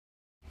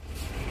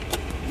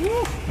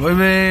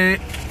We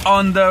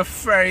on the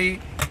ferry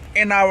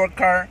in our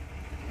car.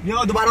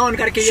 Yo, दोबारा on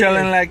करके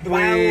chilling like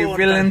we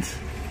villains.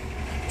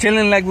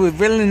 Chilling like we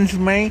villains,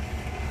 man.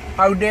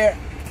 Out there,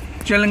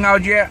 chilling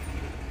out here.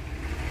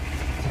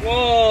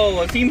 Whoa!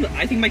 I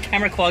think my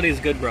camera quality is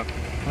good, bro.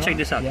 Check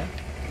this out. Yeah.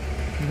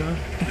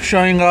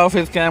 Showing off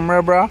his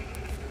camera, bro.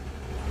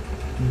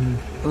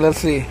 Let's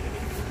see.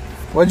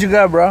 What you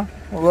got, bro?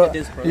 Look at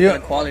this, bro. Look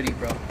at the quality,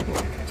 bro.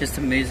 Just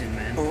amazing,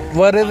 man.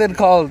 What is it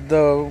called?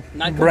 The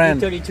brand?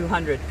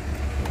 3200.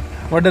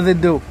 What does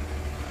it do?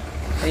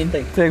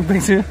 Anything. Take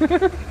pictures.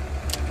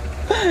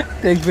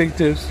 Take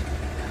pictures.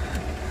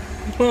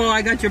 Oh,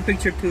 I got your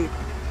picture too.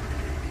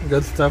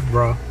 Good stuff,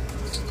 bro.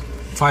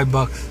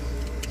 $5.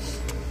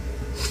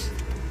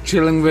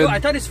 Chilling with I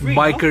thought it's free,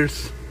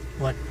 bikers.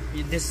 No? What?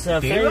 This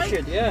ferry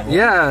shit, yeah.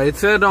 Yeah, it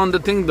said on the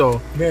thing though.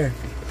 Where?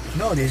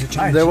 No, there's a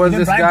charge. There was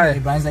this guy.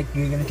 Brian's like,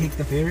 you're gonna take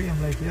the ferry?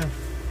 I'm like, yeah.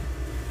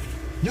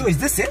 Yo, is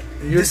this it?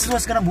 This is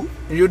what's gonna move?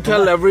 You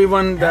tell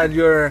everyone that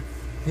you're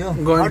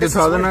going to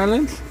Southern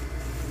Islands?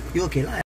 You okay?